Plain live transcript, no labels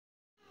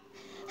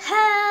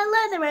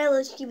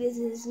this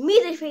is me,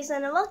 the Face,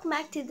 and welcome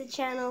back to the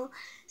channel.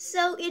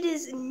 So it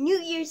is New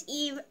Year's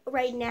Eve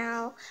right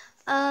now.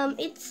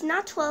 It's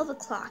not 12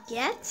 o'clock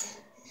yet.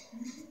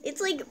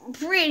 It's like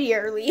pretty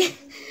early.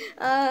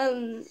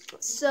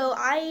 So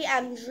I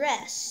am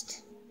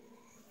dressed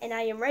and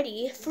I am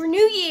ready for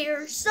New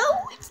Year. So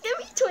it's gonna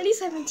be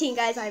 2017,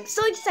 guys. I'm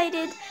so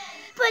excited,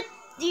 but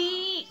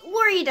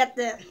worried at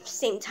the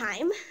same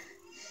time.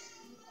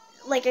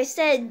 Like I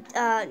said,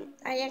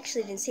 I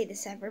actually didn't say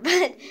this ever,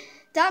 but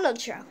Donald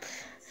Trump.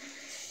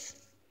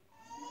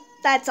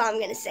 That's all I'm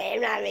gonna say.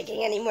 I'm not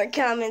making any more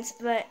comments,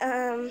 but,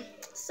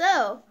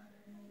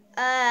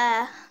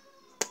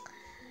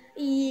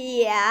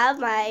 yeah,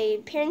 my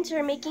parents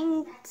are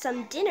making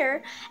some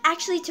dinner.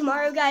 Actually,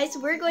 tomorrow, guys,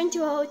 we're going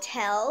to a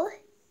hotel,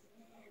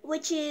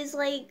 which is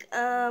like,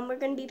 we're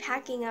gonna be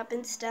packing up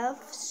and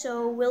stuff,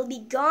 so we'll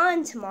be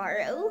gone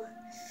tomorrow.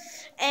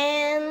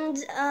 And,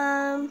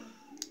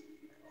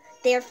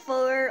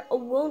 therefore,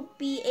 won't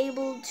be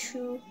able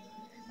to,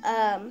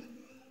 I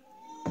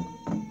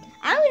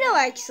don't know,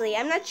 actually.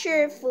 I'm not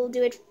sure if we'll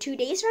do it 2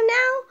 days from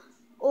now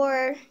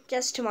or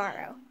just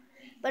tomorrow.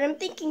 But I'm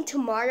thinking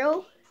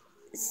tomorrow,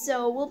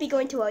 so we'll be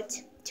going to a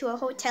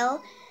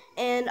hotel,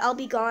 and I'll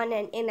be gone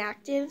and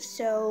inactive,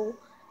 so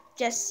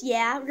just,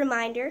 yeah,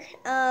 reminder.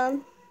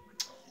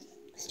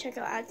 Let's check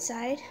out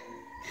outside.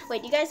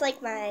 Wait, do you guys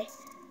like my,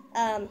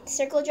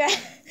 circle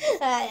dress?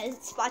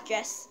 Spot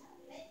dress.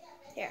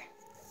 Here.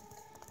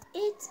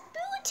 It's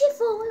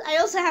beautiful. I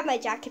also have my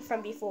jacket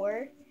from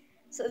before,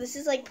 so this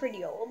is like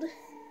pretty old.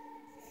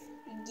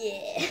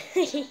 Yeah.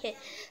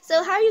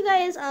 So how are you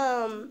guys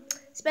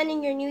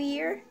spending your new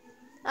year?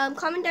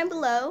 Comment down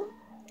below.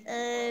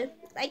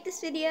 Like this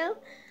video.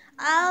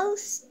 I'll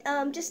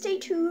just stay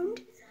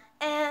tuned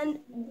and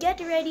get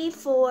ready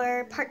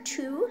for part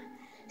 2.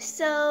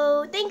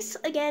 So thanks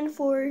again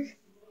for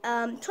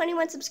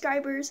 21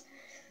 subscribers.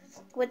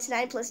 What's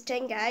 9 plus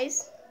 10,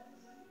 guys?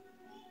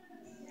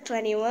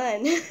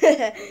 21.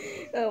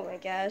 Oh my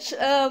gosh.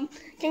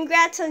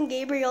 Congrats on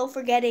Gabriel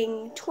for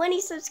getting 20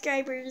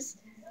 subscribers.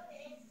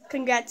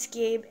 Congrats,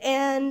 Gabe.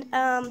 And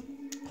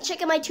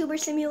check out my Tuber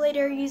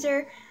Simulator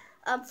user.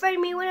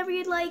 Friend me whenever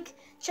you'd like.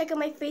 Check out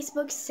my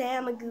Facebook,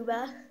 Sam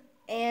Aguba.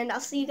 And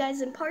I'll see you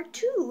guys in part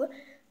 2.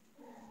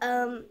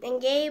 And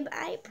Gabe,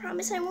 I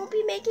promise I won't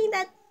be making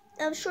that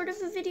short of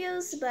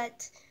videos,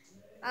 but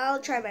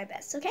I'll try my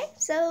best, okay?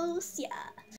 So, yeah.